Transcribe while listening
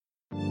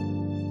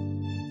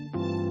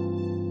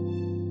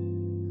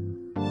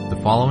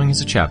following is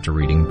a chapter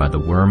reading by the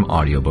Worm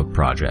Audiobook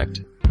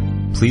Project.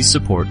 Please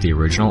support the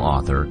original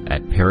author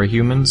at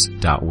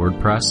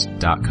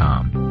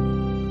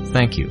parahumans.wordpress.com.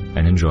 Thank you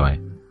and enjoy.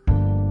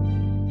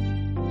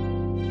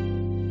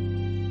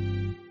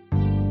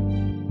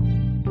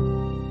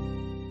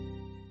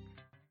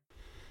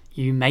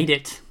 "You made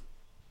it,"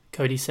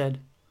 Cody said.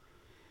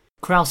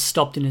 Kraus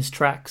stopped in his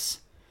tracks.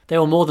 They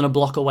were more than a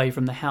block away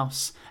from the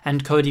house,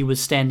 and Cody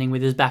was standing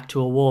with his back to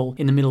a wall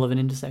in the middle of an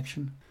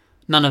intersection.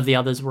 None of the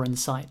others were in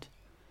sight.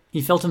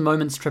 He felt a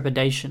moment's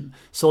trepidation,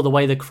 saw the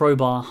way the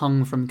crowbar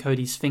hung from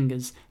Cody's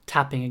fingers,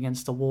 tapping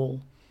against the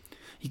wall.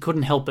 He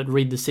couldn't help but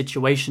read the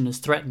situation as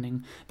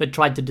threatening, but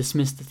tried to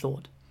dismiss the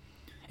thought.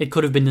 It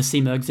could have been the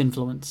Simurgh's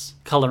influence,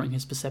 colouring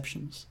his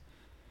perceptions.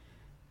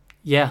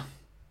 "Yeah,"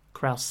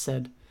 Kraus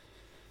said.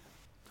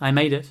 "I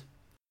made it."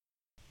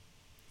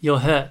 "You're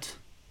hurt.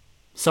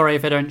 Sorry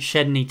if I don't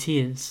shed any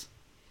tears."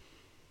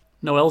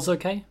 "Noelle's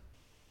okay?"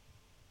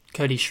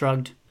 Cody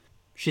shrugged.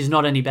 "She's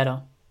not any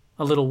better.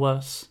 A little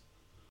worse."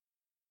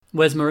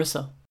 "Where's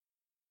Marissa?"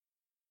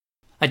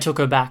 "I took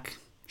her back.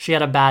 She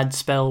had a bad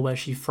spell where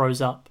she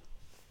froze up."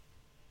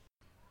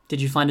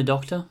 "Did you find a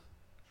doctor?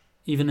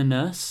 Even a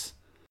nurse?"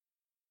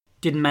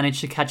 "Didn't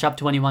manage to catch up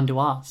to anyone to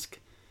ask.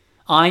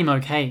 I'm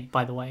okay,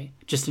 by the way,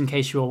 just in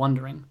case you were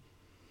wondering."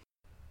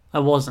 "I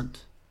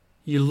wasn't.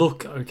 You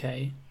look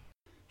okay."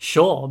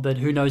 "Sure, but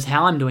who knows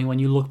how I'm doing when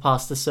you look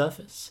past the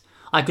surface.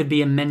 I could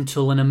be a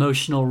mental and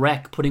emotional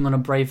wreck putting on a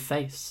brave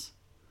face."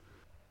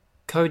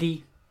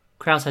 "Cody,"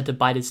 Kraus had to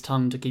bite his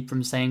tongue to keep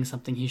from saying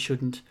something he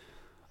shouldn't.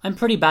 "I'm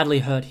pretty badly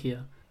hurt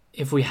here.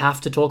 If we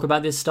have to talk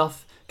about this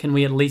stuff, can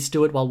we at least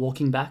do it while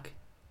walking back?"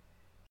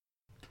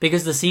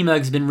 "Because the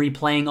Simurgh's been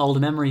replaying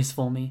old memories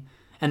for me,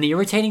 and the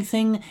irritating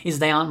thing is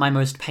they aren't my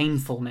most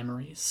painful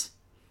memories."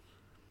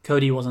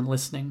 Cody wasn't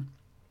listening.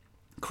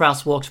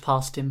 Kraus walked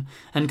past him,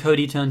 and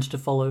Cody turned to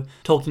follow,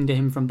 talking to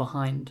him from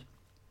behind.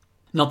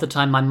 "Not the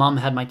time my mum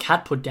had my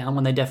cat put down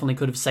when they definitely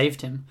could have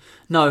saved him.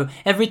 No,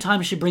 every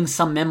time she brings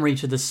some memory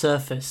to the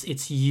surface,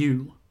 it's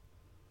you."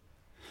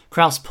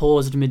 Kraus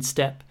paused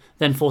mid-step,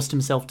 then forced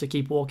himself to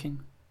keep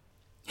walking.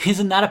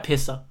 "Isn't that a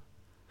pisser?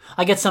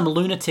 I get some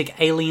lunatic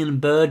alien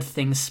bird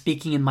thing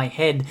speaking in my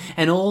head,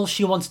 and all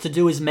she wants to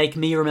do is make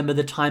me remember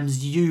the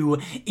times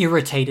you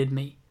irritated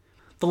me.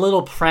 The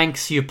little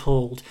pranks you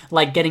pulled,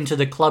 like getting to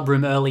the club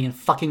room early and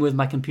fucking with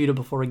my computer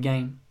before a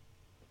game."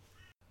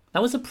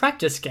 "That was a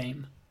practice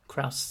game,"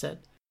 Kraus said.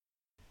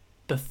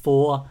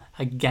 "Before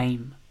a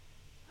game.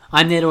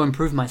 I'm there to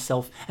improve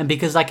myself, and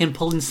because I can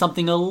pull in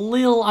something a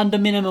little under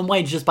minimum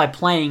wage just by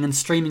playing and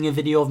streaming a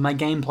video of my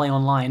gameplay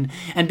online,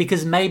 and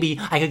because maybe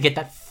I could get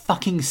that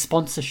fucking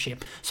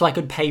sponsorship so I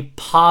could pay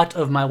part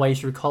of my way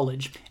through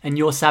college, and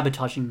you're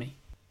sabotaging me."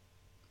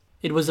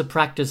 "It was a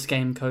practice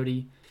game,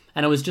 Cody,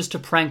 and it was just a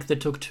prank that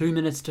took 2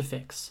 minutes to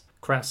fix,"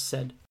 Kraus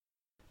said.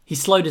 He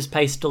slowed his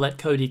pace to let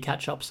Cody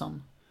catch up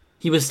some.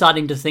 He was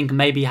starting to think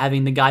maybe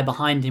having the guy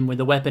behind him with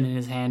a weapon in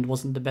his hand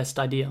wasn't the best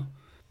idea.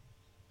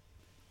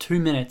 2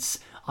 minutes,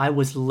 I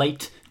was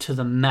late to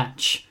the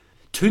match.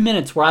 2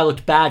 minutes where I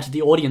looked bad to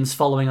the audience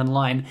following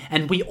online,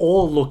 and we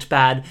all looked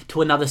bad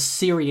to another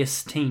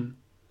serious team.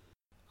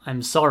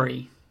 "I'm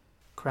sorry,"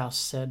 Kraus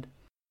said.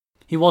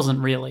 He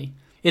wasn't really.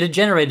 It had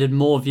generated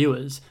more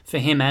viewers, for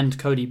him and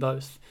Cody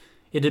both.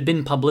 It had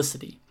been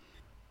publicity.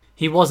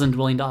 He wasn't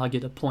willing to argue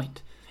the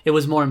point. It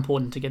was more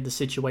important to get the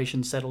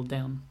situation settled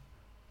down.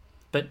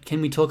 "But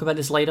can we talk about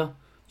this later?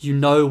 You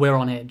know we're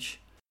on edge.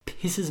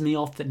 Pisses me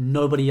off that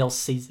nobody else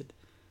sees it.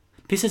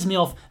 Pisses me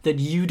off that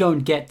you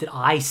don't get that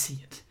I see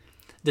it.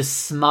 The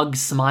smug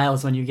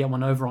smiles when you get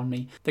one over on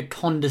me. The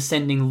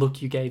condescending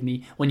look you gave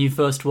me when you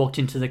first walked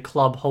into the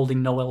club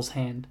holding Noelle's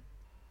hand.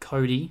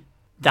 Cody,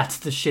 that's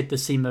the shit the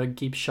Simurgh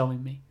keeps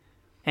showing me.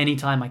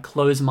 Anytime I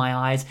close my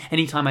eyes,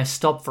 anytime I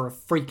stop for a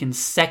freaking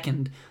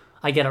second,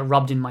 I get it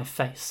rubbed in my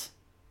face."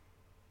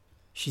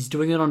 "She's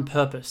doing it on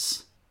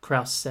purpose,"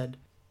 Kraus said.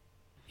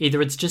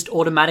 "Either it's just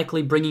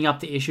automatically bringing up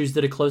the issues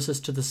that are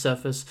closest to the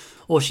surface,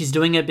 or she's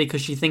doing it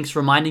because she thinks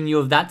reminding you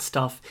of that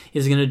stuff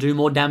is going to do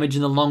more damage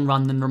in the long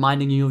run than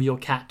reminding you of your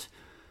cat.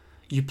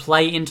 You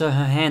play into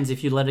her hands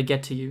if you let her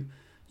get to you.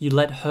 You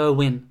let her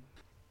win."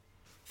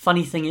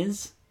 "Funny thing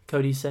is,"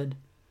 Cody said,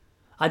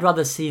 "I'd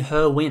rather see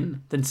her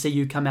win than see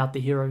you come out the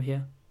hero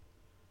here."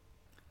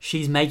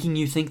 "She's making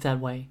you think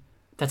that way.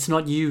 That's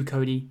not you,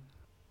 Cody."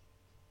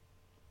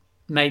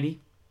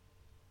 "Maybe.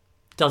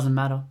 Doesn't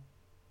matter.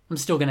 I'm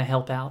still going to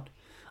help out.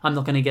 I'm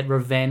not going to get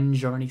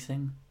revenge or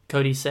anything,"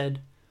 Cody said,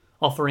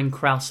 offering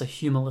Kraus a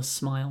humorless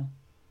smile.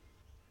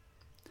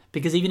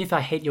 "Because even if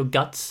I hate your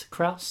guts,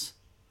 Kraus,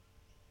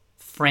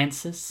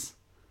 Francis,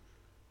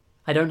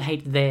 I don't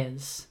hate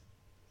theirs."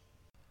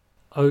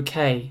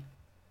 "Okay."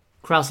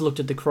 Kraus looked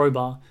at the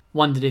crowbar,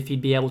 wondered if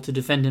he'd be able to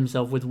defend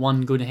himself with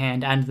one good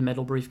hand and the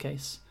metal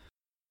briefcase.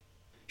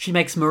 She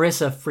makes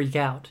Marissa freak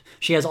out.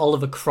 She has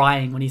Oliver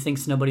crying when he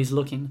thinks nobody's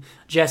looking.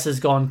 Jess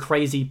has gone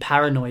crazy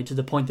paranoid to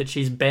the point that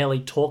she's barely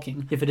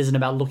talking if it isn't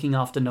about looking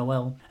after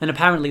Noelle. And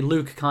apparently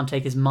Luke can't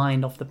take his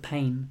mind off the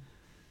pain.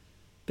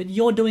 But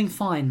you're doing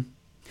fine.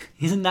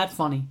 Isn't that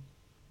funny?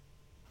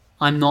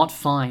 I'm not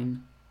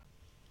fine.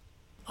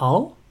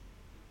 Oh?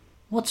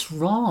 What's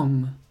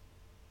wrong?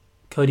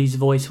 Cody's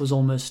voice was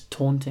almost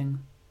taunting.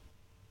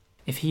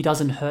 If he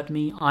doesn't hurt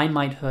me, I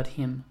might hurt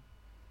him.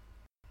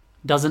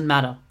 Doesn't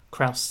matter,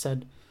 Kraus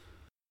said.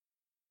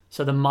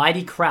 So the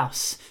mighty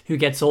Kraus, who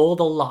gets all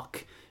the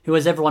luck, who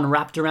has everyone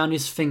wrapped around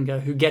his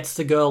finger, who gets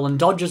the girl and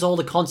dodges all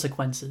the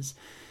consequences,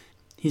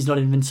 he's not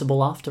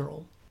invincible after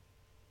all.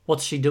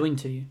 What's she doing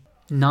to you?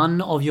 None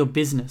of your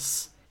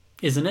business,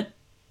 isn't it?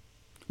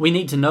 We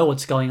need to know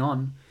what's going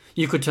on.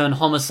 You could turn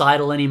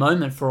homicidal any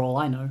moment for all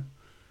I know.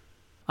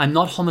 I'm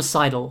not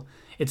homicidal.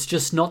 It's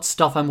just not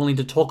stuff I'm willing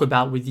to talk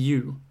about with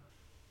you.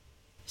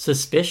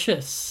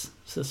 Suspicious.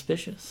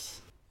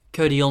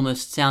 Cody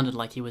almost sounded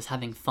like he was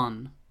having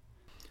fun.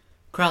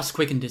 Kraus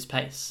quickened his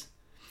pace.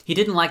 He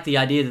didn't like the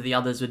idea that the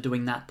others were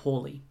doing that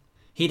poorly.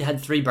 He'd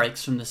had 3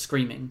 breaks from the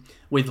screaming,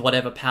 with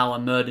whatever power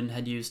Murden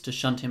had used to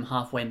shunt him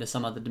halfway into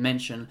some other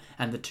dimension,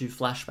 and the 2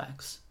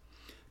 flashbacks.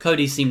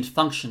 Cody seemed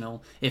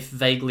functional, if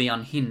vaguely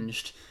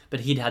unhinged, but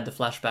he'd had the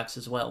flashbacks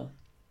as well.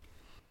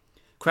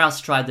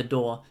 Kraus tried the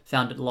door,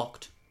 found it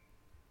locked.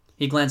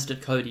 He glanced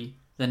at Cody,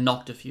 then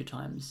knocked a few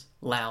times,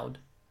 loud.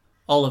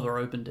 Oliver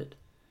opened it.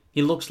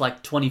 He looked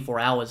like 24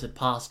 hours had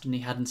passed and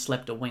he hadn't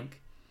slept a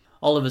wink.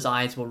 Oliver's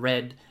eyes were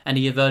red, and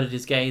he averted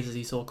his gaze as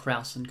he saw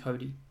Kraus and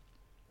Cody.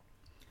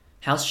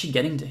 How's she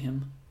getting to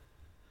him?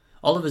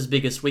 Oliver's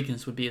biggest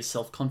weakness would be his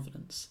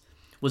self-confidence.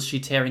 Was she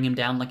tearing him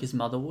down like his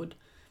mother would,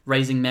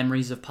 raising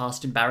memories of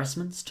past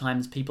embarrassments,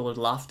 times people had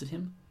laughed at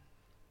him?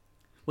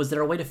 Was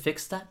there a way to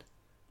fix that?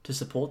 To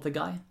support the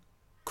guy?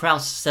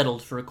 Kraus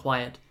settled for a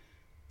quiet,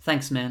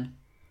 "Thanks, man.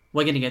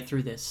 We're going to get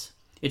through this.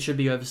 It should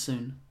be over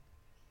soon."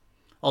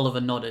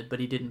 Oliver nodded, but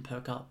he didn't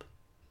perk up.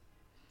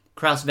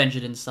 Kraus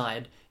ventured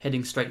inside,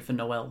 heading straight for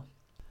Noelle.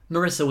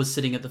 Marissa was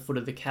sitting at the foot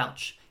of the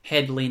couch,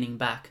 head leaning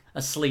back,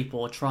 asleep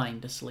or trying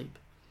to sleep.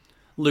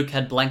 Luke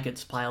had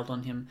blankets piled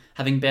on him,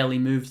 having barely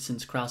moved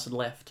since Kraus had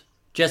left.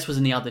 Jess was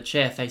in the other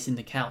chair facing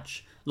the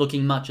couch,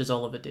 looking much as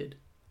Oliver did.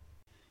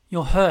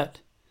 "You're hurt,"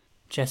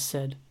 Jess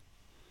said.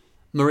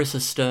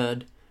 Marissa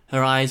stirred.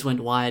 Her eyes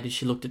went wide as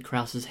she looked at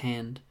Kraus's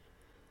hand.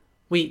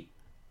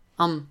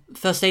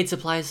 First aid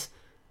supplies.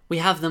 We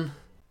have them."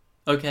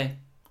 "Okay,"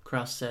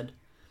 Kraus said.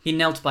 He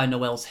knelt by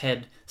Noelle's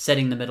head,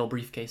 setting the metal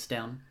briefcase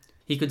down.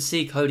 He could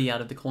see Cody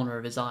out of the corner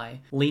of his eye,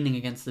 leaning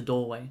against the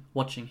doorway,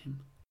 watching him.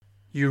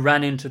 "You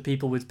ran into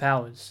people with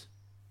powers.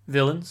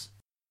 Villains?"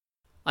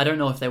 "I don't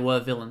know if they were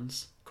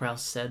villains,"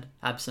 Kraus said,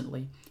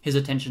 absently, his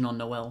attention on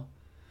Noelle.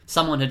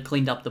 Someone had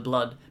cleaned up the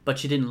blood, but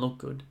she didn't look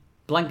good.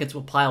 Blankets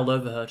were piled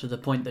over her to the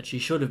point that she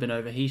should have been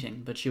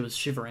overheating, but she was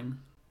shivering.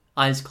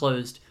 Eyes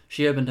closed,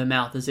 she opened her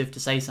mouth as if to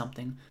say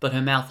something, but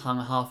her mouth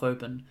hung half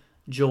open,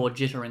 jaw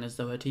jittering as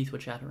though her teeth were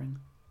chattering.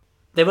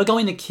 "They were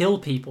going to kill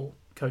people,"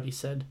 Cody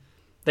said.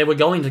 "They were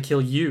going to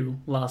kill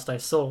you, last I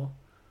saw."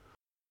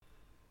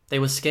 "They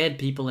were scared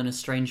people in a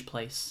strange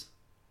place,"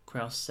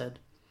 Kraus said.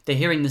 "They're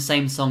hearing the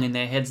same song in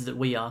their heads that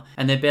we are,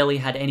 and they barely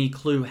had any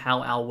clue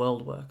how our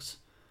world works.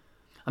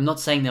 I'm not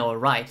saying they were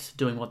right,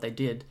 doing what they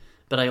did,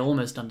 but I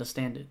almost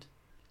understand it.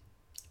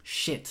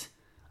 Shit,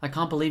 I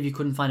can't believe you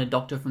couldn't find a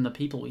doctor from the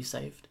people we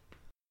saved."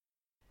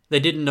 "They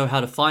didn't know how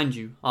to find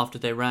you after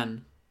they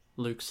ran,"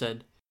 Luke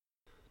said.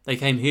 "They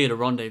came here to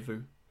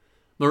rendezvous.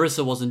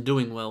 Marissa wasn't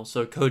doing well,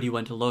 so Cody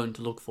went alone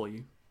to look for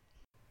you."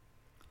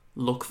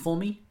 "Look for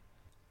me?"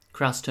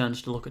 Kraus turned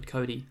to look at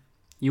Cody.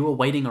 "You were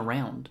waiting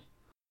around."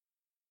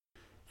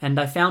 "And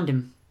I found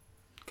him,"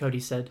 Cody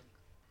said.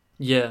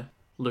 "Yeah,"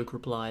 Luke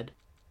replied.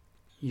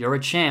 "You're a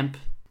champ,"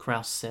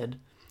 Kraus said,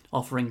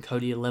 offering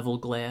Cody a level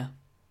glare.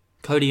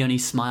 Cody only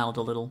smiled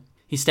a little.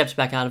 He stepped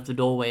back out of the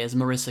doorway as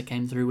Marissa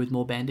came through with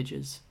more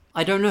bandages.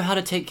 "I don't know how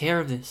to take care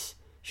of this,"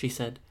 she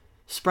said.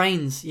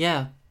 "Sprains,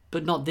 yeah,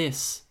 but not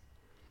this."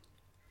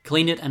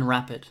 "Clean it and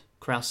wrap it,"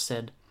 Kraus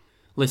said.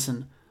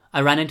 "Listen,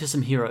 I ran into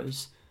some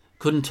heroes.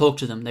 Couldn't talk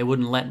to them, they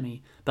wouldn't let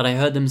me, but I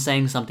heard them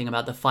saying something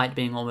about the fight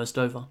being almost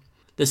over.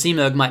 The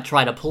Simurgh might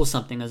try to pull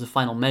something as a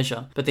final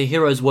measure, but the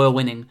heroes were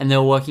winning, and they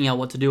were working out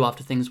what to do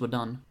after things were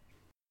done."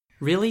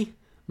 "Really?"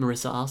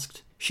 Marissa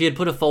asked. She had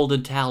put a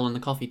folded towel on the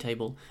coffee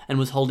table, and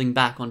was holding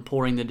back on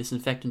pouring the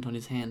disinfectant on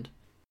his hand.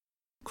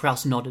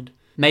 Kraus nodded.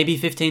 "Maybe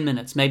 15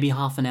 minutes, maybe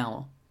half an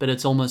hour, but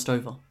it's almost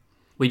over.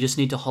 We just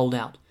need to hold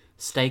out,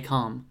 stay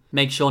calm,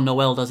 make sure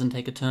Noelle doesn't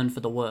take a turn for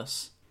the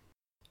worse."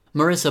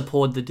 Marissa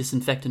poured the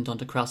disinfectant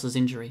onto Kraus's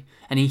injury,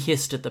 and he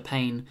hissed at the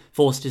pain,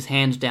 forced his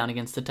hand down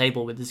against the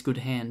table with his good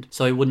hand,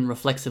 so he wouldn't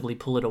reflexively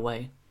pull it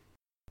away.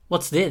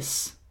 "What's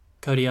this?"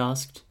 Cody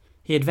asked.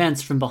 He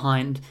advanced from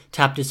behind,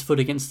 tapped his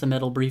foot against the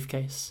metal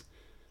briefcase.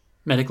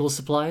 "Medical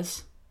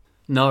supplies?"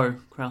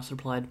 "No," Kraus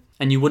replied,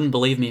 "and you wouldn't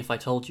believe me if I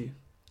told you.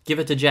 Give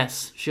it to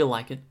Jess, she'll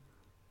like it."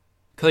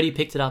 Cody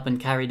picked it up and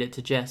carried it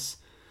to Jess.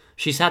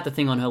 She sat the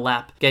thing on her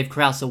lap, gave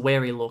Kraus a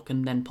wary look,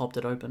 and then popped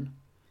it open.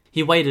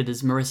 He waited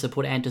as Marissa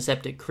put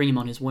antiseptic cream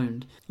on his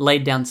wound,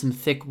 laid down some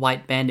thick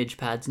white bandage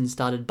pads and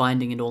started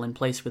binding it all in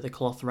place with a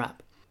cloth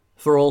wrap.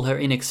 For all her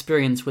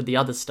inexperience with the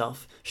other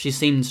stuff, she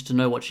seemed to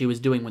know what she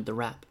was doing with the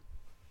wrap.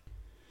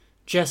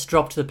 Jess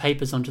dropped the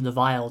papers onto the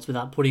vials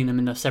without putting them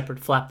in the separate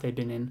flap they'd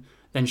been in,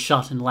 then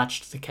shut and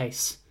latched the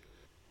case.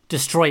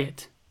 "Destroy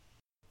it."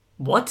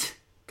 "What?"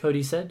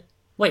 Cody said.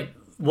 "Wait,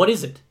 what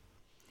is it?"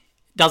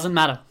 "Doesn't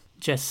matter,"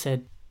 Jess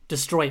said.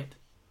 "Destroy it."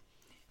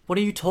 "What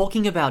are you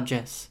talking about,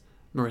 Jess?"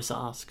 Marissa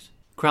asked.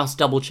 Kraus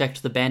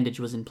double-checked the bandage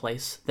was in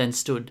place, then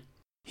stood.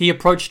 He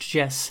approached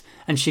Jess,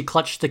 and she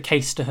clutched the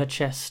case to her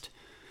chest.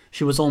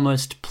 She was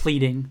almost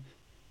pleading.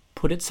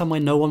 "Put it somewhere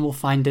no one will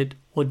find it,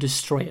 or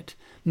destroy it.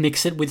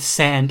 Mix it with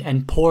sand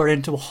and pour it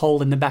into a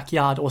hole in the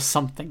backyard or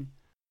something."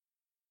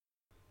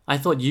 "I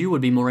thought you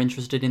would be more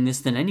interested in this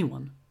than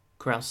anyone,"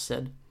 Kraus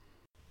said.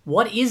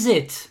 "What is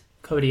it?"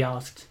 Cody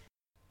asked.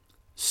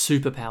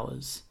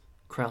 "Superpowers,"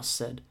 Kraus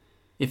said.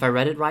 "If I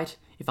read it right,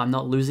 if I'm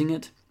not losing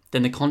it,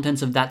 then the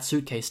contents of that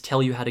suitcase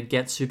tell you how to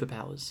get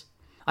superpowers.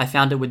 I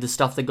found it with the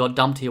stuff that got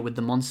dumped here with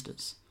the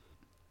monsters."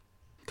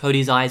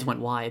 Cody's eyes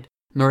went wide.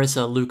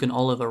 Marissa, Luke, and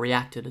Oliver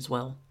reacted as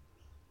well.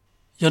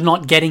 "You're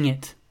not getting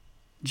it,"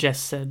 Jess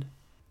said.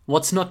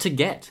 "What's not to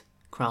get?"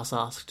 Kraus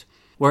asked.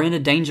 "We're in a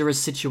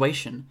dangerous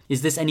situation.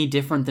 Is this any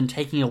different than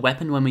taking a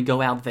weapon when we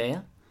go out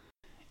there?"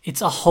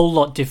 "It's a whole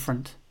lot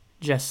different,"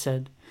 Jess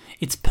said.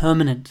 "It's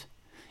permanent.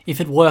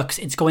 If it works,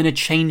 it's going to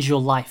change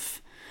your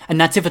life. And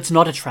that's if it's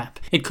not a trap.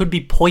 It could be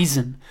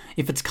poison,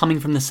 if it's coming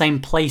from the same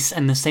place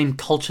and the same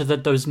culture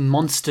that those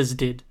monsters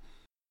did."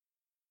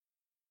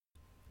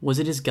 Was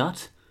it his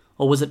gut?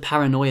 Or was it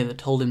paranoia that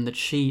told him that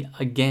she,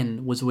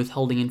 again, was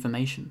withholding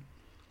information?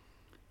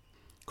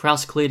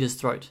 Kraus cleared his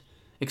throat,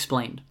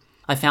 explained.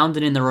 "I found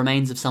it in the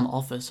remains of some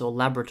office or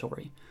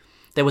laboratory.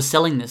 They were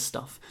selling this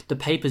stuff. The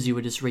papers you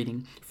were just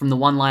reading, from the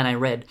one line I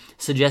read,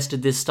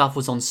 suggested this stuff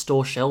was on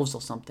store shelves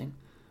or something.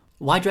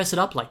 Why dress it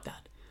up like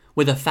that?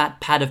 With a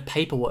fat pad of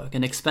paperwork,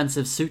 an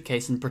expensive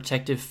suitcase and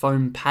protective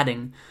foam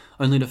padding,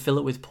 only to fill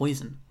it with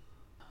poison?"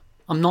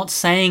 "I'm not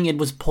saying it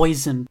was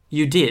poison."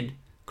 "You did,"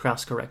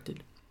 Kraus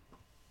corrected.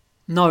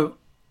 "No,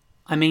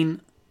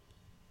 I'm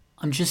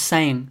just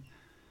saying,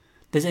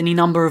 there's any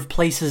number of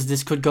places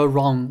this could go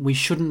wrong. We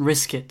shouldn't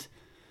risk it.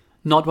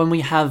 Not when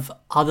we have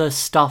other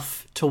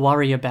stuff to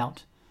worry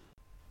about."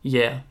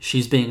 Yeah,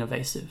 she's being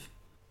evasive.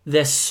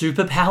 "They're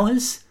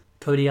superpowers?"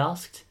 Cody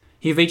asked.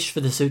 He reached for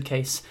the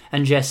suitcase,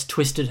 and Jess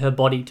twisted her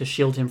body to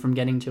shield him from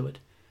getting to it.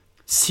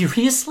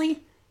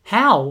 "Seriously?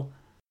 How?"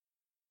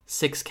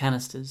 6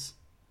 canisters,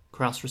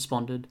 Kraus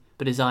responded,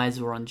 but his eyes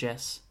were on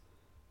Jess.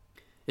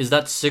 "Is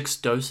that 6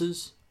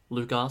 doses?"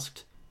 Luke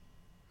asked.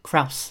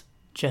 "Kraus,"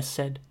 Jess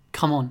said,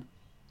 "come on.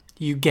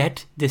 You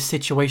get this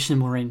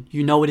situation we're in.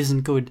 You know it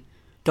isn't good.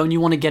 Don't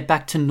you want to get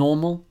back to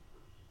normal?"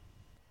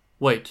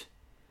 "Wait,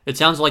 it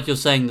sounds like you're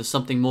saying there's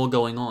something more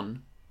going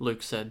on,"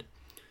 Luke said.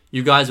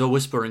 "You guys were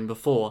whispering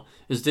before.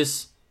 Is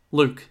this..."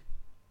 "Luke,"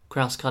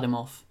 Kraus cut him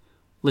off.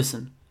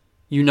 "Listen,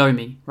 you know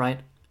me,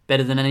 right?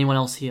 Better than anyone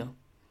else here."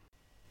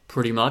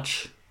 "Pretty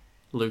much,"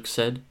 Luke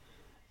said,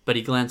 but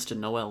he glanced at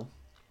Noelle.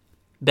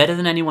 "Better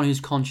than anyone who's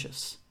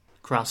conscious,"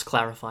 Kraus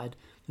clarified,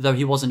 though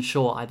he wasn't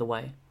sure either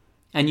way.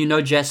 "And you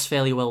know Jess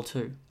fairly well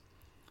too.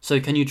 So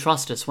can you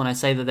trust us when I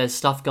say that there's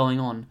stuff going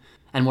on,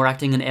 and we're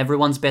acting in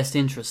everyone's best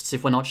interests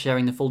if we're not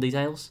sharing the full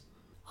details?"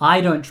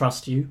 "I don't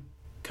trust you,"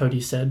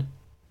 Cody said.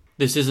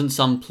 "This isn't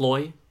some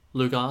ploy?"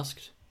 Luke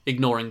asked,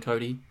 ignoring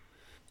Cody.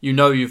 "You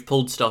know you've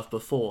pulled stuff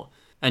before,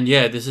 and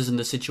yeah, this isn't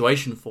the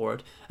situation for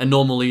it, and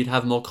normally you'd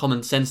have more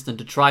common sense than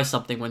to try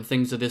something when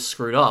things are this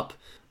screwed up,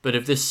 but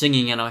if this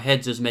singing in our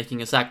heads is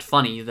making us act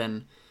funny,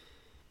 then..."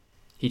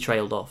 He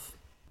trailed off.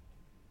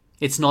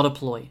 "It's not a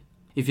ploy.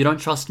 If you don't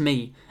trust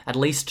me, at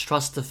least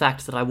trust the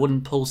fact that I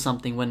wouldn't pull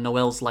something when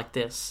Noelle's like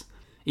this.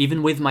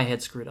 Even with my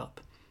head screwed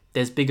up.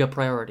 There's bigger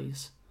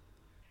priorities."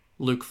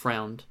 Luke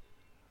frowned.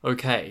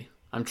 "Okay,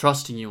 I'm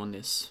trusting you on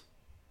this.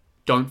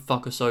 Don't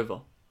fuck us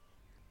over."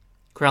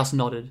 Kraus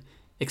nodded,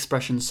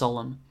 expression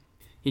solemn.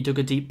 He took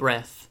a deep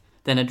breath,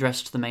 then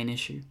addressed the main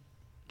issue.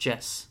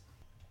 Jess.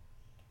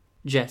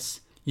 "Jess,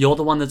 you're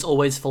the one that's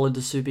always followed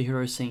the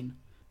superhero scene,"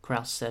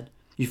 Kraus said.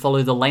 "You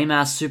follow the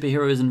lame-ass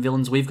superheroes and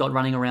villains we've got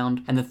running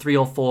around, and the 3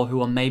 or 4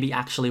 who are maybe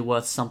actually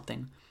worth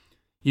something.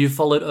 You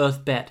followed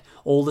Earth Bet,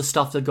 all the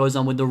stuff that goes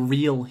on with the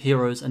real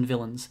heroes and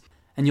villains.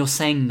 And you're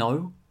saying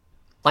no?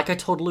 Like I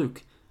told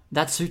Luke,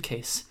 that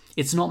suitcase,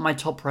 it's not my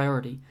top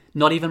priority,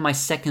 not even my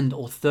 2nd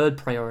or 3rd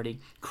priority,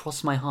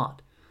 cross my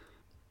heart.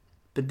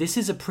 But this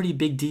is a pretty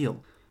big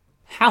deal."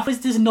 "How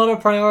is this not a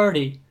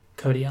priority?"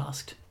 Cody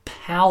asked.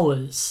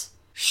 "Powers."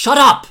 "Shut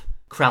up!"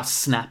 Kraus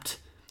snapped,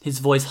 his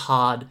voice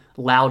hard,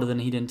 louder than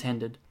he'd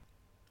intended.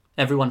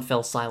 Everyone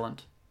fell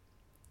silent.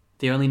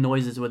 The only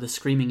noises were the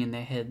screaming in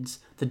their heads,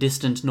 the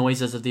distant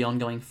noises of the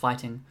ongoing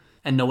fighting,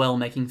 and Noelle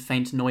making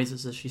faint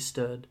noises as she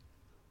stirred.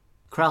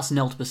 Kraus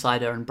knelt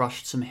beside her and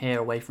brushed some hair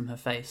away from her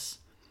face.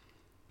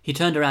 He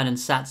turned around and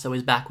sat so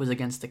his back was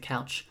against the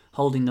couch,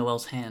 holding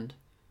Noelle's hand.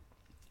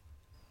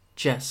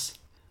 "Jess,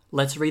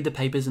 let's read the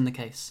papers in the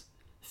case.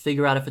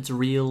 Figure out if it's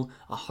real,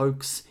 a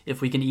hoax,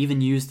 if we can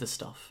even use the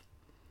stuff.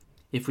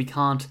 If we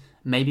can't,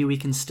 maybe we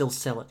can still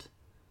sell it.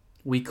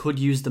 We could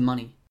use the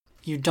money."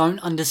 "You don't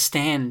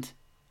understand,"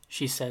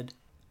 she said.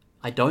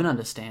 "I don't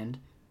understand.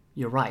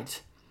 You're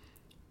right.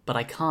 But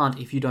I can't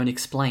if you don't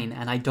explain,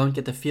 and I don't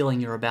get the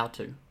feeling you're about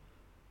to.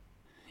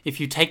 If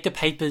you take the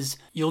papers,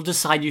 you'll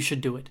decide you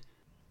should do it.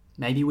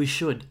 Maybe we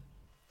should.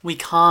 We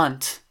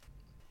can't.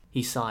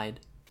 He sighed.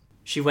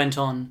 She went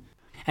on,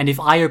 and if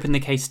I open the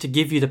case to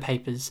give you the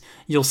papers,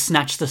 you'll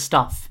snatch the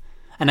stuff,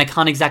 and I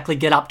can't exactly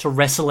get up to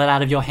wrestle it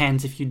out of your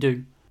hands if you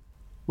do.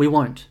 We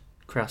won't,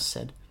 Kraus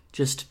said.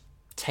 Just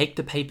take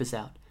the papers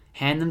out.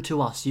 Hand them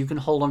to us. You can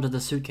hold onto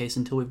the suitcase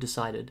until we've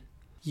decided.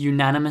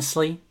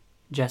 Unanimously?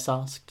 Jess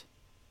asked.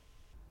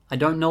 I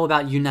don't know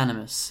about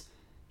unanimous.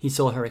 He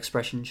saw her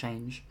expression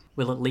change.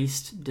 We'll at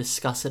least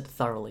discuss it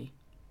thoroughly.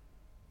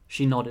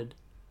 She nodded.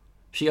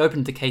 She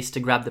opened the case to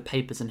grab the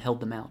papers and held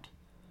them out.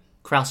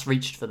 Kraus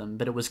reached for them,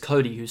 but it was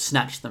Cody who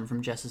snatched them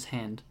from Jess's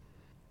hand.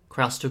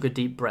 Kraus took a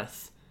deep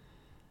breath.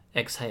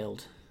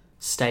 Exhaled.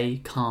 Stay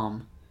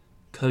calm.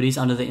 Cody's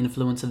under the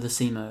influence of the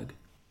Simurgh.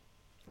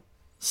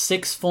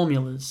 6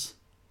 formulas,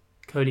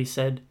 Cody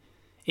said,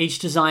 each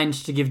designed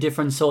to give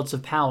different sorts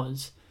of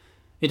powers.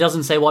 It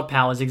doesn't say what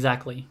powers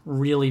exactly,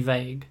 really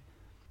vague.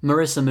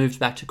 Marissa moved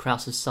back to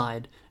Kraus's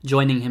side,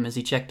 joining him as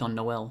he checked on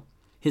Noelle.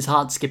 His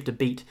heart skipped a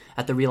beat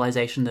at the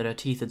realization that her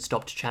teeth had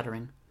stopped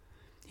chattering.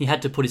 He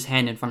had to put his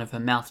hand in front of her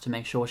mouth to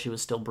make sure she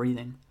was still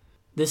breathing.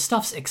 This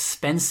stuff's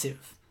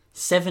expensive.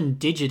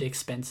 7-digit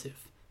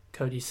expensive,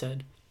 Cody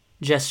said.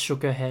 Jess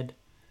shook her head.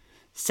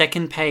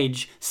 Second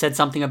page said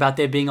something about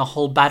there being a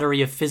whole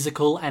battery of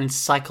physical and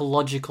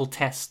psychological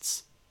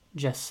tests,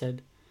 Jess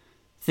said.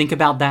 Think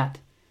about that.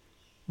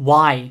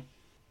 Why?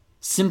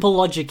 Simple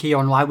logic here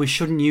on why we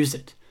shouldn't use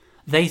it.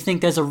 They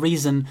think there's a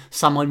reason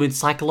someone with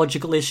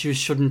psychological issues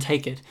shouldn't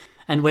take it,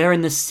 and we're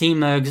in the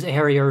Simurgh's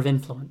area of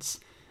influence.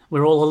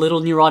 We're all a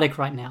little neurotic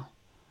right now.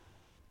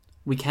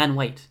 We can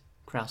wait,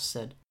 Kraus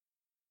said.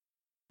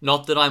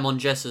 Not that I'm on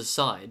Jess's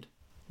side,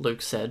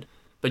 Luke said,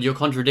 but you're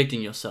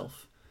contradicting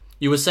yourself.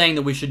 You were saying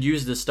that we should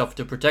use this stuff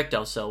to protect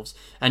ourselves,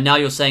 and now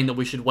you're saying that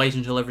we should wait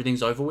until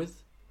everything's over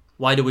with?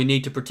 Why do we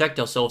need to protect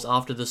ourselves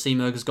after the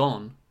Simurgh's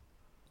gone?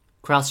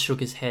 Kraus shook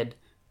his head,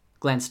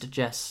 glanced at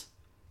Jess.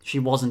 She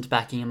wasn't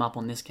backing him up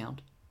on this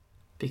count.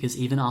 Because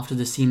even after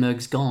the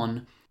Simurgh's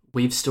gone,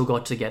 we've still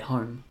got to get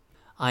home.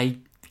 I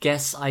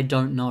guess I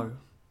don't know,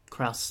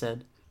 Kraus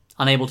said,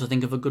 unable to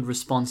think of a good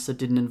response that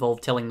didn't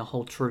involve telling the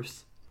whole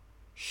truth.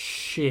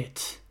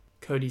 Shit,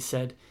 Cody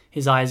said,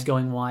 his eyes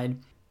going wide.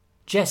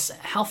 Jess,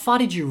 how far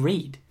did you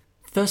read?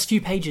 First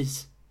few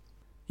pages.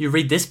 You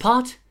read this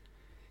part?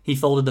 He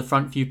folded the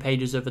front few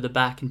pages over the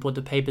back and put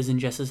the papers in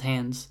Jess's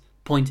hands,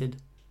 pointed.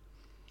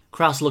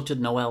 Kraus looked at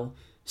Noelle,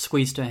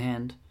 squeezed her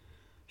hand.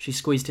 She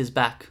squeezed his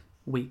back,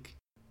 weak.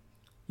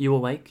 You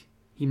awake?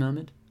 He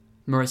murmured.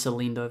 Marissa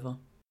leaned over.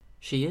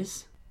 She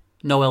is?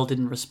 Noelle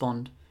didn't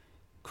respond.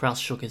 Kraus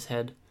shook his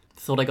head.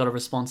 Thought I got a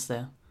response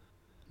there.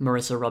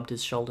 Marissa rubbed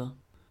his shoulder.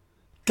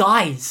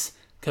 Guys!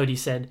 Cody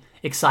said,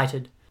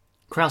 excited.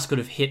 Kraus could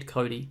have hit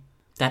Cody.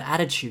 That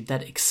attitude,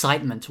 that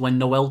excitement when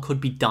Noelle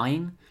could be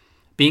dying?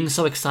 Being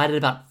so excited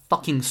about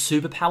fucking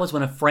superpowers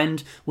when a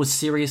friend was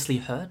seriously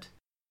hurt?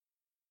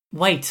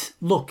 Wait,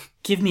 look,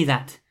 give me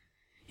that.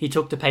 He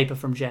took the paper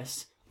from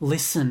Jess.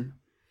 Listen.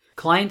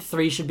 Client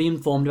 3 should be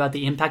informed about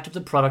the impact of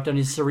the product on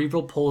his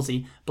cerebral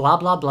palsy, blah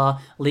blah blah,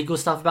 legal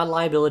stuff about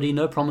liability,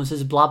 no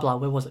promises, blah blah,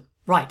 where was it?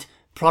 Right,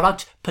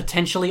 product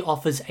potentially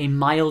offers a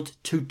mild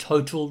to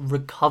total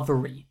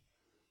recovery.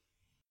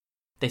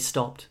 They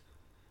stopped.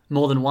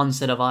 More than one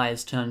set of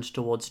eyes turned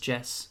towards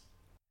Jess.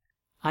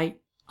 I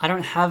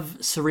don't have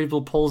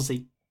cerebral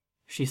palsy,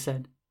 she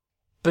said.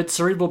 But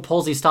cerebral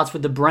palsy starts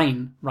with the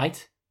brain,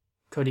 right?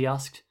 Cody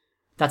asked.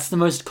 That's the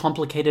most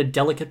complicated,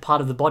 delicate part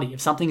of the body.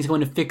 If something's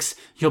going to fix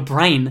your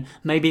brain,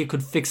 maybe it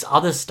could fix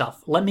other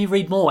stuff. Let me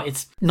read more.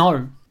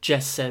 No,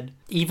 Jess said.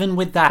 Even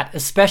with that,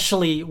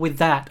 especially with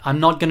that, I'm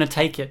not going to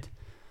take it.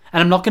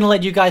 And I'm not going to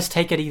let you guys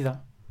take it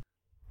either.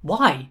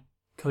 Why?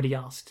 Cody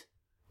asked.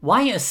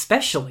 Why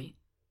especially?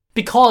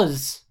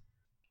 Because...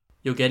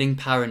 You're getting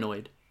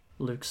paranoid,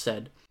 Luke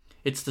said.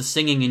 It's the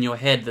singing in your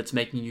head that's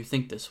making you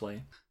think this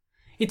way.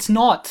 It's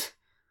not.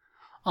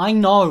 I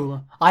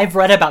know. I've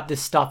read about this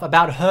stuff,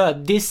 about her.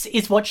 This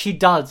is what she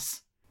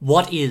does.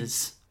 What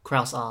is?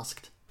 Kraus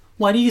asked.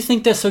 Why do you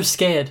think they're so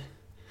scared?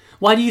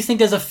 Why do you think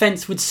there's a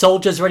fence with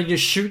soldiers ready to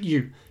shoot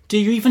you? Do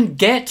you even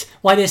get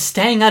why they're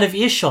staying out of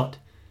earshot?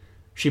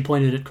 She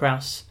pointed at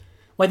Kraus.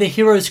 Why the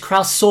heroes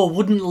Kraus saw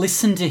wouldn't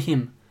listen to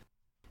him.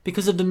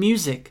 Because of the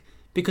music.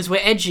 Because we're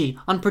edgy,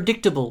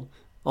 unpredictable,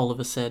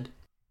 Oliver said.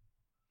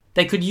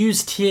 They could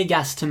use tear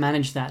gas to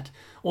manage that,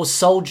 or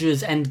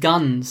soldiers and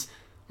guns.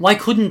 Why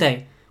couldn't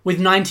they, with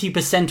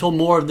 90% or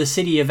more of the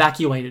city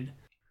evacuated?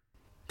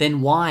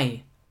 Then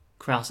why?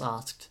 Kraus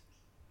asked.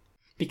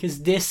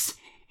 Because this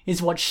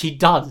is what she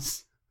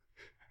does.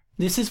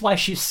 This is why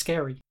she's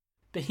scary.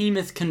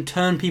 Behemoth can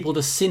turn people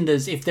to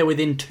cinders if they're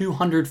within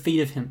 200 feet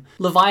of him.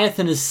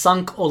 Leviathan has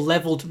sunk or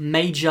leveled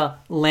major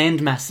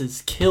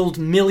landmasses, killed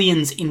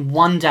millions in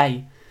one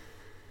day.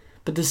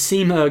 But the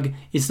Simurgh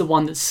is the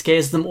one that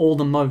scares them all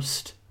the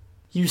most.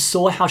 You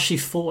saw how she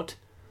fought,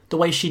 the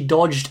way she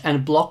dodged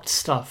and blocked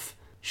stuff.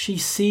 She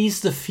sees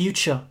the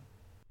future.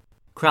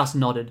 Kraus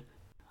nodded.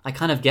 I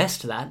kind of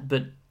guessed that,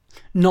 but...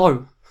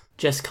 No!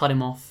 Jess cut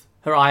him off.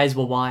 Her eyes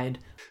were wide.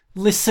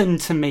 Listen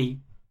to me.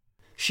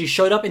 She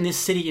showed up in this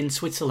city in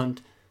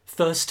Switzerland.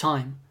 First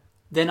time.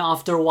 Then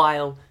after a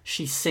while,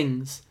 she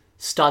sings.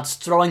 Starts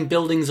throwing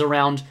buildings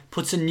around,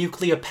 puts a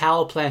nuclear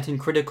power plant in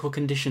critical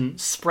condition,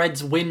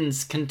 spreads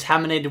winds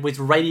contaminated with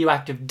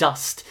radioactive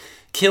dust,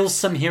 kills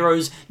some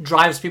heroes,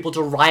 drives people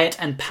to riot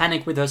and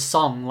panic with her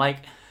song. Like,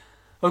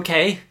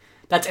 okay,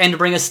 that's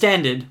Endbringer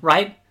standard,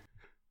 right?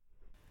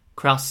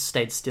 Kraus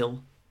stayed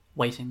still,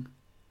 waiting.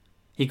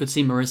 He could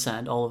see Marissa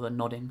and Oliver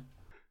nodding.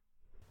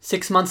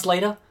 6 months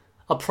later,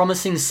 a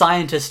promising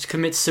scientist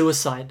commits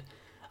suicide.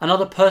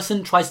 Another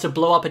person tries to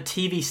blow up a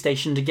TV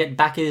station to get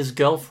back at his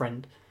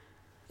girlfriend.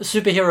 A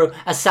superhero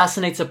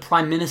assassinates a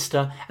prime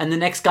minister, and the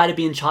next guy to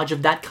be in charge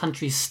of that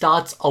country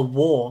starts a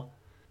war.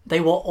 They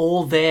were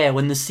all there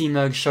when the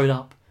Simurgh showed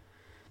up.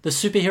 The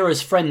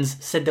superhero's friends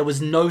said there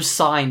was no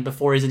sign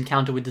before his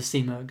encounter with the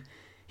Simurgh.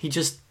 He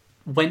just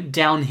went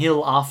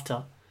downhill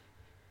after.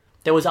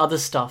 There was other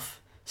stuff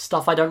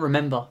I don't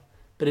remember,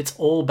 but it's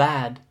all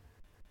bad.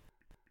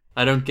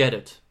 I don't get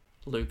it,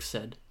 Luke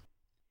said.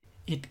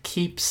 It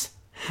keeps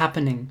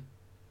happening.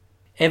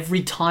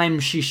 Every time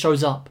she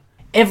shows up.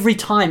 Every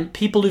time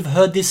people who've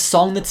heard this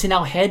song that's in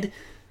our head,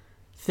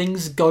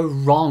 things go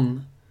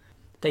wrong.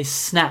 They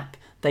snap,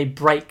 they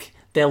break,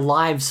 their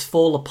lives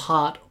fall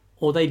apart,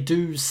 or they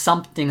do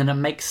something and it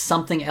makes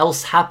something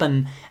else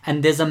happen,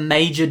 and there's a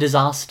major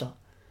disaster.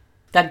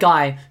 That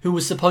guy who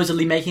was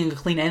supposedly making a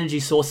clean energy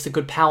source that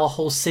could power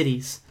whole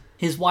cities.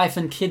 His wife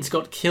and kids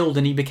got killed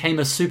and he became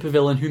a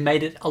supervillain who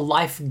made it a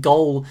life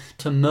goal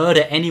to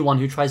murder anyone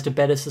who tries to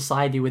better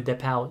society with their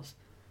powers.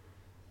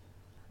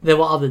 There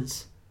were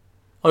others.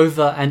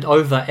 Over and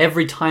over,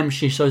 every time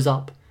she shows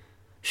up.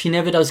 She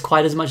never does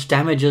quite as much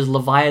damage as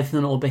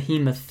Leviathan or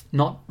Behemoth,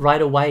 not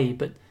right away,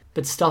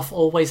 but stuff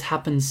always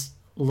happens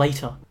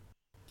later.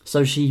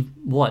 So she,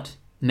 what,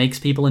 makes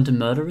people into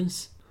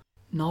murderers?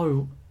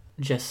 No,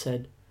 Jess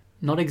said.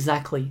 Not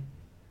exactly.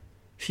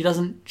 She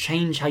doesn't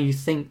change how you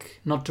think,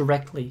 not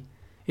directly.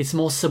 It's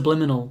more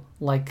subliminal,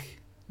 like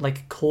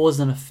cause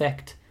and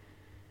effect.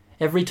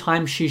 Every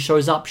time she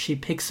shows up, she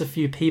picks a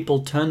few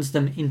people, turns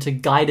them into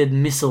guided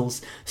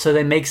missiles, so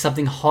they make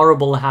something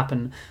horrible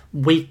happen,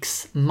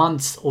 weeks,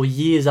 months, or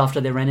years after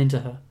they ran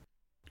into her.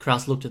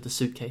 Kraus looked at the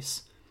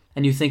suitcase.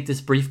 And you think this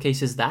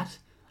briefcase is that?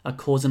 A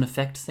cause and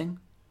effect thing?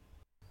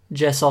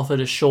 Jess offered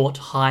a short,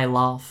 high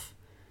laugh.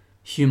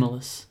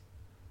 Humorless.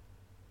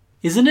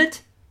 Isn't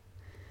it?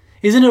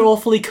 Isn't it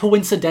awfully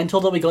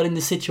coincidental that we got in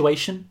this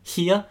situation,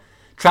 here?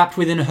 Trapped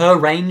within her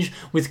range,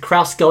 with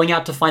Kraus going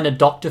out to find a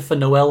doctor for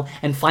Noelle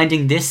and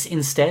finding this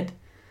instead?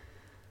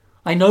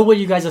 I know what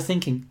you guys are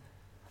thinking.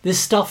 This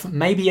stuff,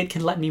 maybe it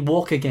can let me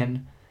walk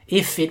again,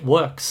 if it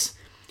works.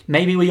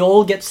 Maybe we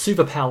all get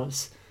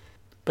superpowers.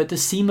 But the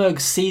Simurgh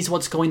sees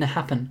what's going to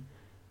happen.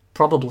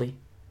 Probably.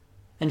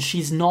 And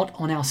she's not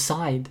on our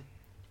side.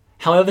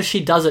 However she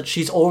does it,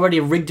 she's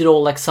already rigged it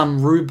all like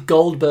some Rube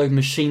Goldberg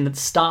machine that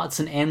starts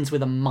and ends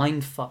with a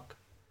mindfuck.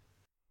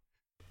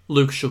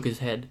 Luke shook his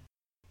head.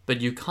 But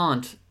you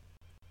can't.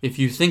 If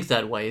you think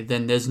that way,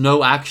 then there's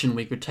no action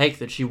we could take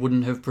that she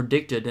wouldn't have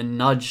predicted and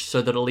nudged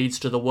so that it leads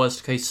to the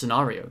worst case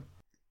scenario.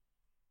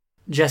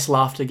 Jess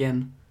laughed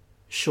again.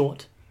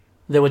 Short.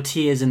 There were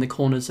tears in the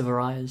corners of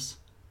her eyes.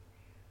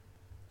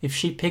 If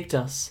she picked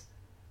us,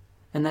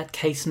 and that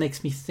case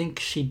makes me think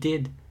she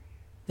did,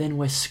 then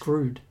we're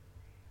screwed.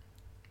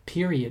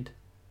 Period.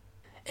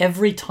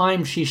 Every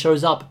time she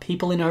shows up,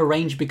 people in her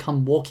range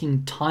become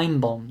walking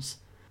time bombs.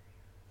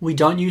 We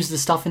don't use the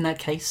stuff in that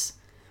case.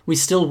 We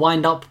still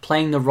wind up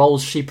playing the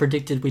roles she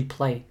predicted we'd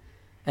play,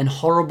 and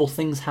horrible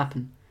things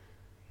happen.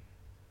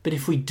 But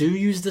if we do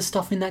use the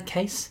stuff in that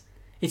case,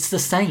 it's the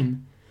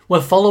same. We're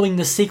following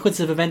the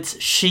sequence of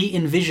events she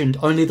envisioned,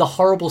 only the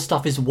horrible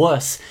stuff is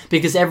worse,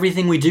 because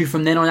everything we do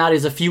from then on out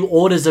is a few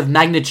orders of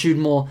magnitude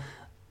more,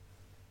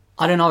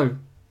 I don't know,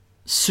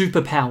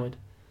 superpowered.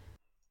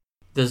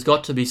 There's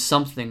got to be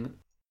something,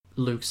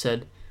 Luke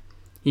said.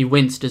 He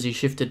winced as he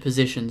shifted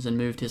positions and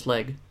moved his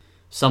leg.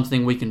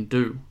 Something we can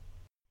do.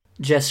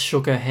 Jess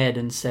shook her head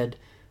and said,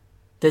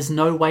 "There's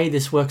no way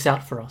this works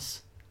out for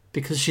us,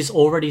 because she's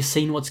already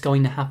seen what's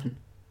going to happen.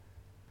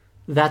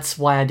 That's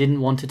why I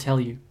didn't want to tell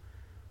you."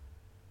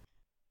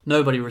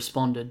 Nobody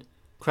responded.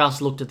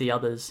 Kraus looked at the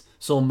others,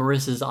 saw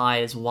Marissa's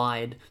eyes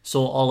wide,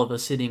 saw Oliver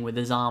sitting with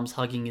his arms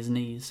hugging his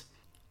knees.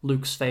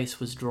 Luke's face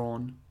was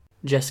drawn.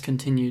 Jess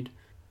continued,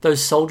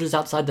 "Those soldiers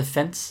outside the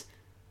fence,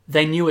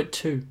 they knew it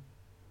too.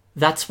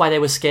 That's why they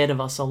were scared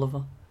of us,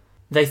 Oliver.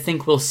 They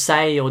think we'll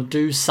say or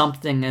do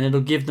something and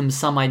it'll give them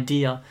some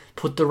idea,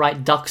 put the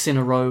right ducks in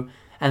a row,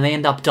 and they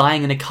end up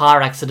dying in a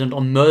car accident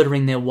or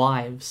murdering their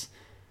wives.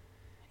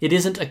 It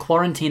isn't a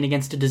quarantine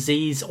against a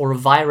disease or a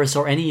virus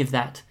or any of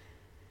that.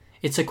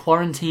 It's a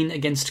quarantine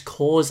against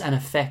cause and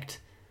effect.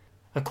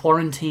 A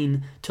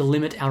quarantine to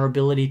limit our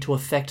ability to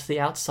affect the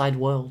outside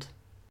world."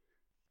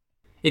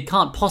 "It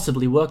can't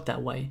possibly work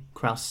that way,"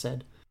 Kraus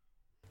said.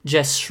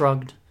 Jess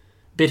shrugged.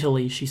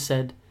 Bitterly, she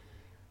said,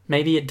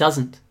 "Maybe it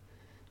doesn't.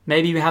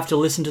 Maybe you have to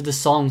listen to the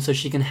song so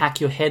she can hack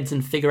your heads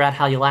and figure out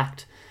how you'll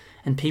act,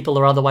 and people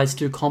are otherwise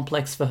too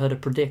complex for her to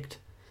predict.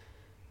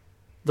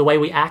 The way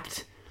we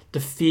act, the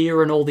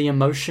fear and all the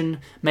emotion,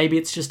 maybe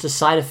it's just a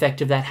side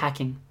effect of that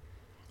hacking.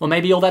 Or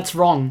maybe all that's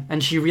wrong,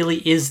 and she really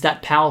is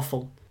that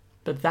powerful.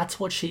 But that's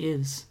what she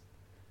is.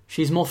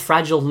 She's more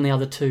fragile than the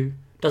other two,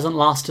 doesn't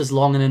last as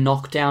long in a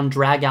knockdown,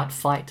 drag-out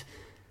fight.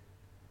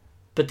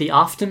 But the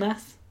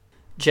aftermath?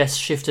 Jess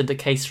shifted the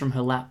case from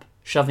her lap,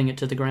 shoving it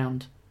to the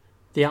ground.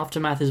 The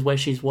aftermath is where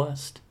she's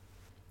worst.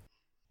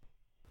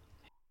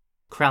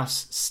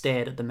 Kraus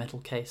stared at the metal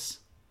case.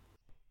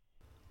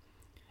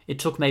 It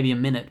took maybe a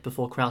minute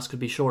before Kraus could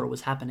be sure it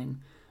was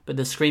happening, but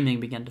the screaming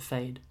began to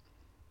fade.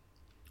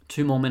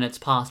 2 more minutes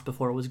passed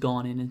before it was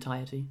gone in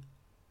entirety.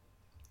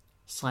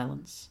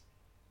 Silence.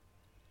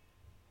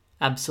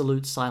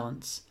 Absolute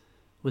silence,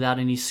 without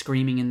any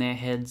screaming in their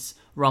heads,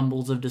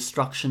 rumbles of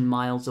destruction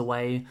miles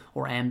away,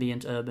 or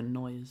ambient urban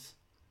noise.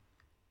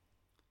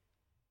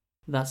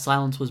 That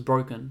silence was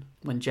broken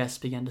when Jess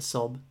began to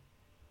sob.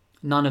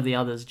 None of the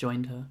others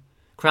joined her.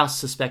 Kraus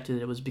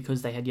suspected it was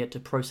because they had yet to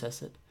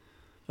process it.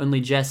 Only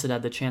Jess had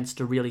had the chance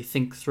to really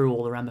think through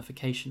all the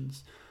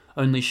ramifications.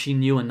 Only she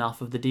knew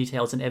enough of the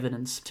details and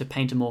evidence to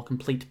paint a more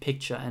complete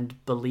picture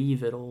and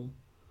believe it all.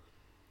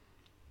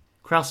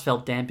 Kraus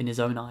felt damp in his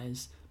own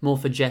eyes, more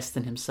for Jess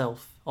than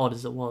himself, odd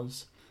as it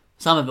was.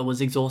 Some of it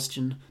was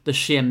exhaustion, the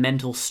sheer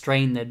mental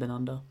strain they'd been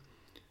under.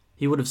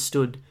 He would have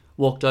stood,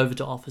 walked over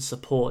to offer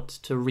support,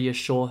 to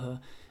reassure her,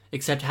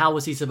 except how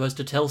was he supposed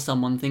to tell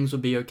someone things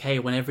would be okay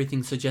when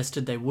everything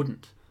suggested they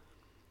wouldn't?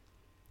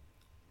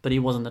 But he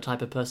wasn't the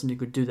type of person who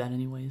could do that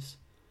anyways.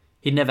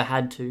 He'd never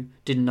had to,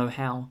 didn't know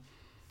how.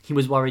 He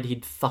was worried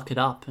he'd fuck it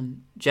up,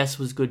 and Jess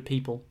was good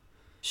people.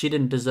 She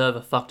didn't deserve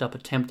a fucked up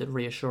attempt at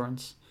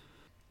reassurance.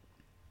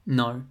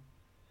 No.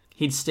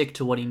 He'd stick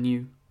to what he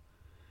knew.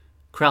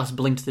 Kraus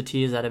blinked the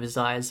tears out of his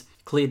eyes,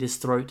 cleared his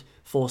throat,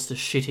 forced a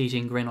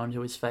shit-eating grin onto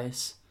his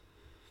face.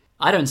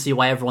 I don't see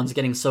why everyone's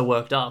getting so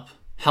worked up.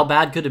 How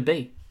bad could it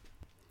be?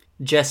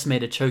 Jess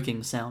made a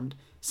choking sound,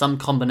 some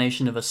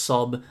combination of a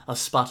sob, a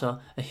sputter,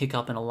 a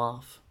hiccup, and a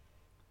laugh.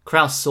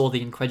 Kraus saw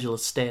the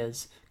incredulous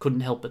stares,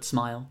 couldn't help but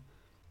smile.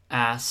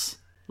 Ass,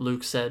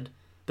 Luke said,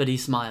 but he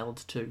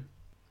smiled too.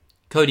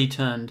 Cody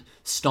turned,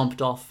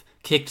 stomped off,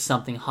 kicked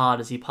something hard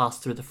as he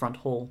passed through the front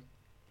hall.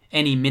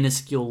 Any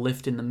minuscule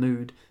lift in the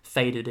mood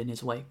faded in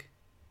his wake.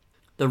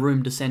 The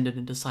room descended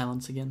into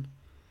silence again.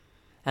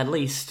 At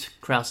least,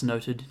 Kraus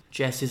noted,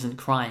 Jess isn't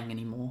crying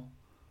anymore.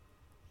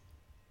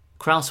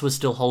 Kraus was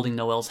still holding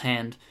Noelle's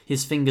hand,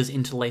 his fingers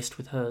interlaced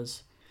with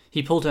hers.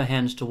 He pulled her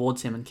hand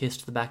towards him and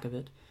kissed the back of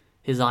it.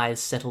 His eyes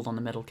settled on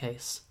the metal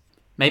case.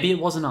 Maybe it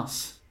wasn't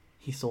us,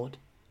 he thought.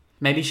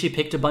 Maybe she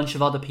picked a bunch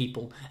of other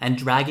people, and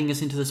dragging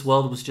us into this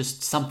world was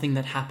just something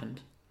that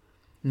happened.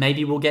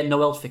 Maybe we'll get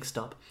Noelle fixed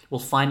up, we'll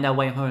find our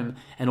way home,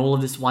 and all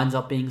of this winds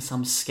up being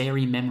some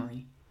scary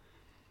memory.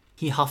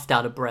 He huffed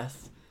out a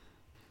breath.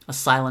 A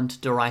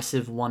silent,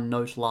 derisive,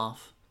 one-note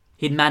laugh.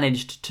 He'd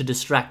managed to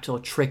distract or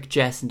trick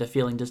Jess into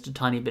feeling just a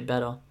tiny bit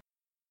better.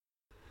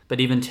 But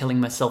even telling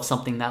myself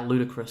something that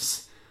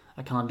ludicrous,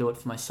 I can't do it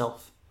for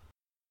myself.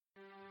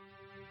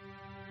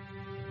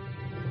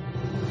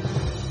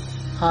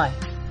 Hi,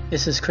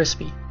 this is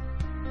Crispy.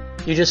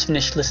 You just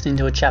finished listening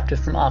to a chapter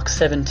from Arc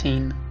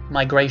 17,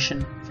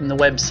 Migration, from the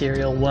web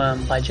serial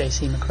Worm by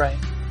J.C. McCrae.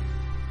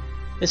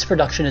 This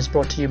production is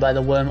brought to you by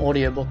the Worm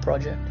Audiobook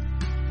Project.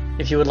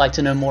 If you would like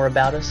to know more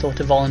about us or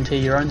to volunteer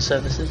your own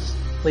services,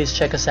 please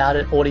check us out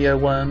at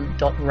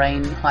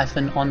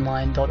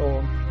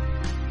audioworm.rain-online.org.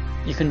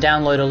 You can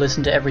download or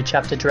listen to every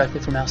chapter directly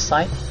from our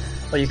site,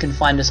 or you can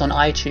find us on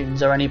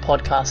iTunes or any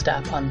podcast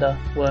app under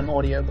Worm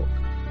Audiobook.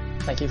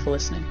 Thank you for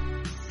listening.